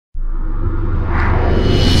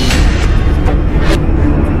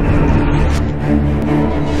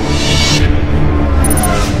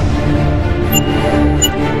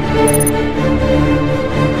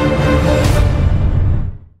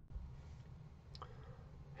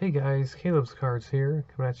Hey guys, Caleb's Cards here,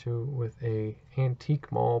 coming at you with a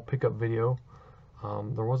antique mall pickup video.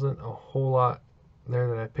 There wasn't a whole lot there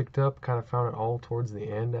that I picked up, kind of found it all towards the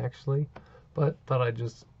end actually, but thought I'd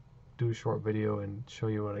just do a short video and show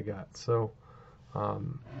you what I got. So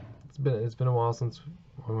it's been a while since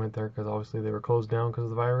we went there because obviously they were closed down because of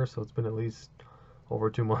the virus, so it's been at least over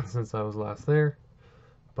 2 months since I was last there.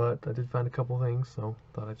 But I did find a couple things, so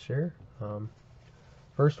thought I'd share.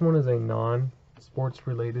 First one is a non-sports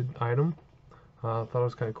related item. Thought it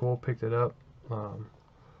was kind of cool, picked it up.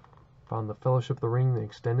 Found the Fellowship of the Ring, the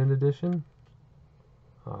extended edition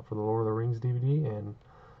for the Lord of the Rings DVD, and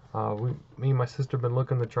me and my sister have been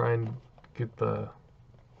looking to try and get the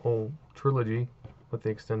whole trilogy with the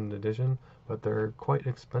extended edition, but they're quite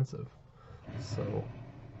expensive. So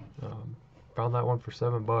found that one for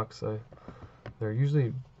 $7. They're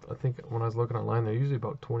usually, I think when I was looking online, they're usually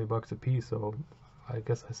about 20 bucks a piece, so I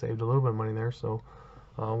guess I saved a little bit of money there. So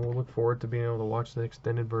we'll look forward to being able to watch the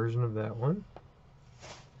extended version of that one.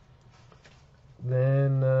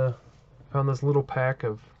 Then found this little pack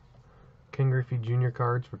of Ken Griffey Jr.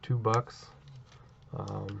 cards for $2.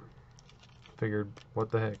 Figured, what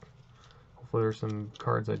the heck, hopefully there's some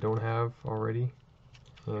cards I don't have already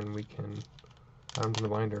and we can add them to the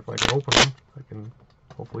binder. If I can open them, I can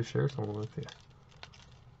hopefully share some with you.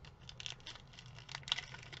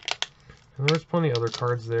 And there's plenty of other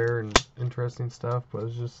cards there and interesting stuff, but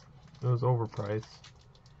it was overpriced.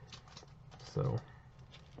 So,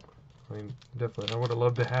 I mean, definitely, I would have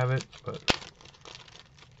loved to have it, but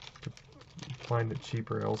could find it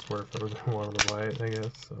cheaper elsewhere if I really wanted to buy it, I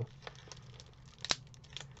guess. So,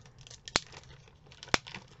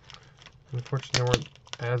 unfortunately, there weren't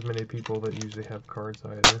as many people that usually have cards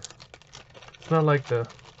either. It's not like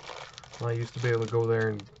I used to be able to go there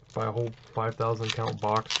and buy a whole 5,000 count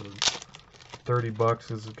box for 30 bucks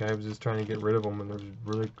because the guy was just trying to get rid of them, and there's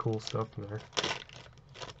really cool stuff in there.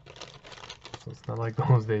 So it's not like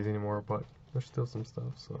those days anymore, but there's still some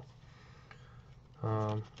stuff. So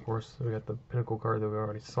of course we got the Pinnacle card that we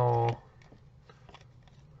already saw.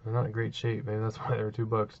 They're not in great shape, maybe that's why they're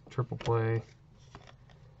 $2. Triple play,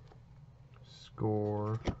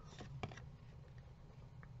 score,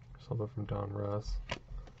 something from Don Russ.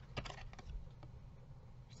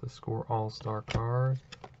 It's the Score All-Star card.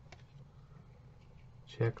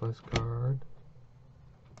 Checklist card.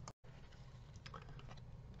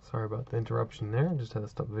 Sorry about the interruption there. Just had to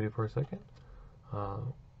stop the video for a second.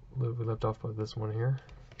 We left off with this one here.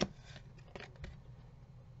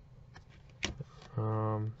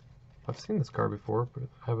 I've seen this card before, but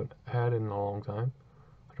I haven't had it in a long time.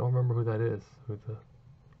 I don't remember who that is, who the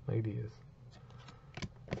lady is.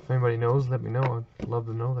 If anybody knows, let me know. I'd love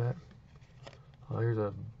to know that. Here's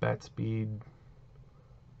a Bat Speed.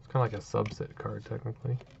 It's kind of like a subset card,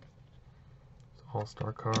 technically. It's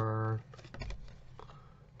All-Star card.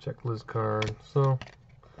 Checklist card. So,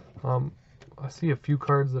 I see a few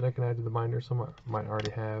cards that I can add to the binder. Some I might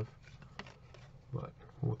already have, but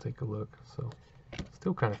we'll take a look. So,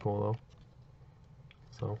 still kind of cool though.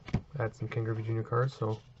 So, add some Ken Griffey Jr. cards.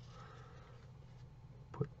 So,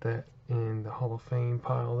 put that in the Hall of Fame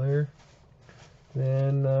pile there.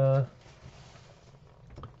 Then,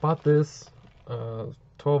 bought this.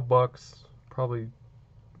 12 bucks, probably,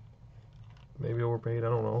 maybe overpaid, I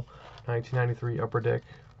don't know. 1993 Upper Deck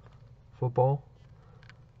football.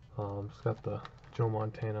 It's got the Joe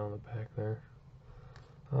Montana on the back there.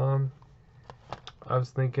 I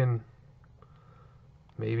was thinking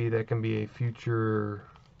maybe that can be a future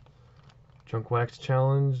Junk Wax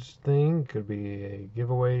Challenge thing. Could be a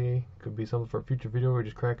giveaway. Could be something for a future video where we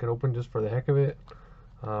just crack it open just for the heck of it.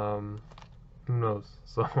 Who knows?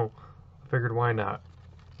 So I figured, why not?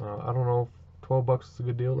 I don't know if 12 bucks is a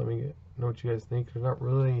good deal. Let me know what you guys think. There's not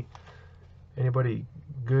really anybody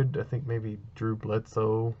good. I think maybe Drew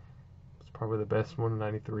Bledsoe is probably the best one,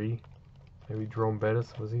 93. Maybe Jerome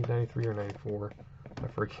Bettis. Was he 93 or 94? I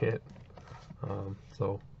forget.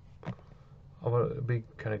 So it'd be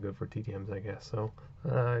kind of good for TTMs, I guess. So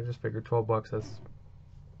I just figured 12 bucks, that's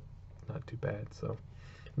not too bad. So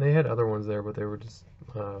and they had other ones there, but they were just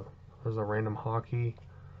there's a random hockey,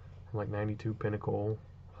 like 92 Pinnacle,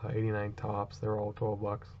 89 Tops. They were all 12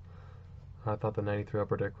 bucks. I thought the 93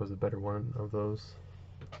 Upper Deck was the better one of those.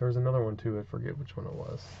 There was another one too, I forget which one it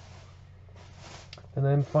was. And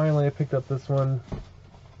then finally I picked up this one.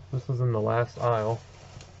 This was in the last aisle.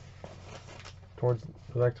 It was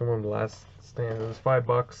actually one of the last stands. It was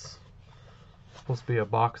 $5. It's supposed to be a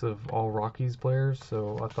box of all Rockies players,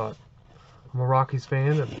 so I thought, I'm a Rockies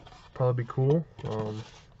fan, it'd probably be cool. Don't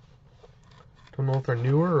know if they're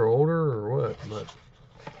newer or older or what, but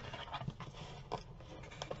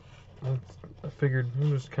I figured we'll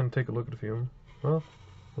just kind of take a look at a few of them. Well,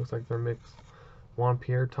 looks like they're mixed. Juan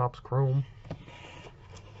Pierre Topps Chrome.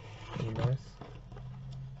 Pretty nice.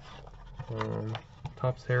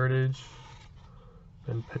 Topps Heritage.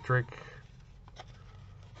 Ben Petrick.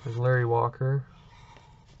 There's Larry Walker.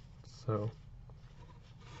 So,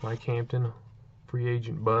 Mike Hampton, free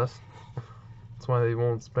agent bust. That's why they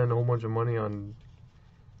won't spend a whole bunch of money on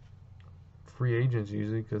free agents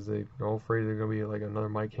usually, because they're all afraid they're going to be like another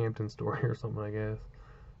Mike Hampton story or something, I guess.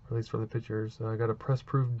 At least for the pitchers. I got a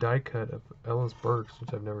press-proof die cut of Ellis Burks,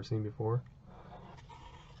 which I've never seen before.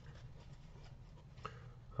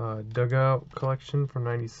 Dugout collection from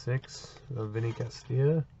 '96 of Vinny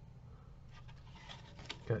Castilla.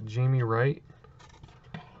 Got Jamie Wright,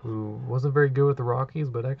 who wasn't very good with the Rockies,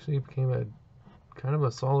 but actually became a kind of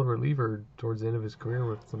a solid reliever towards the end of his career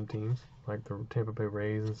with some teams, like the Tampa Bay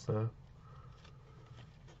Rays and stuff.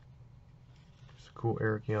 Just a cool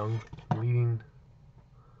Eric Young, leading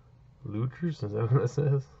Luters, is that what that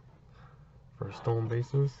says? For stolen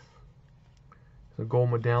bases. A gold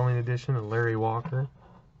medallion edition of Larry Walker.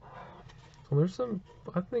 So there's some,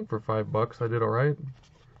 I think for $5 I did alright.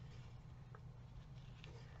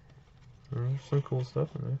 There's some cool stuff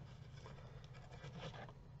in there.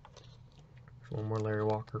 There's one more Larry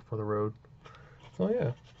Walker for the road. So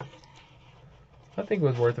yeah, I think it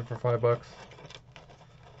was worth it for $5.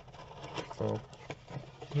 So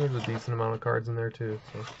there's a decent amount of cards in there too.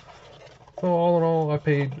 So all in all, I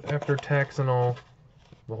paid, after tax and all,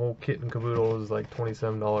 the whole kit and caboodle is like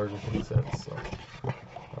 $27.50. So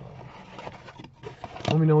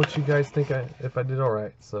let me know what you guys think if I did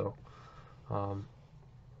alright. So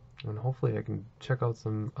and hopefully I can check out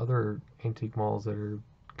some other antique malls that are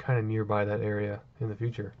kind of nearby that area in the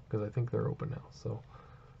future, because I think they're open now. So,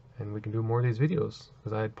 and we can do more of these videos,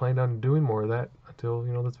 because I had planned on doing more of that until,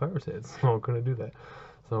 you know, this virus hit, so I'm gonna do that.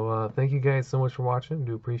 So thank you guys so much for watching.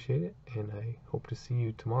 Do appreciate it, and I hope to see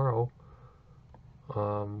you tomorrow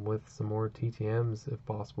with some more TTMs if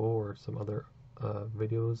possible, or some other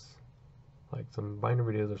videos, like some binder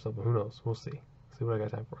videos or something. Who knows? We'll see what I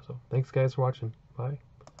got time for. So thanks guys for watching. Bye.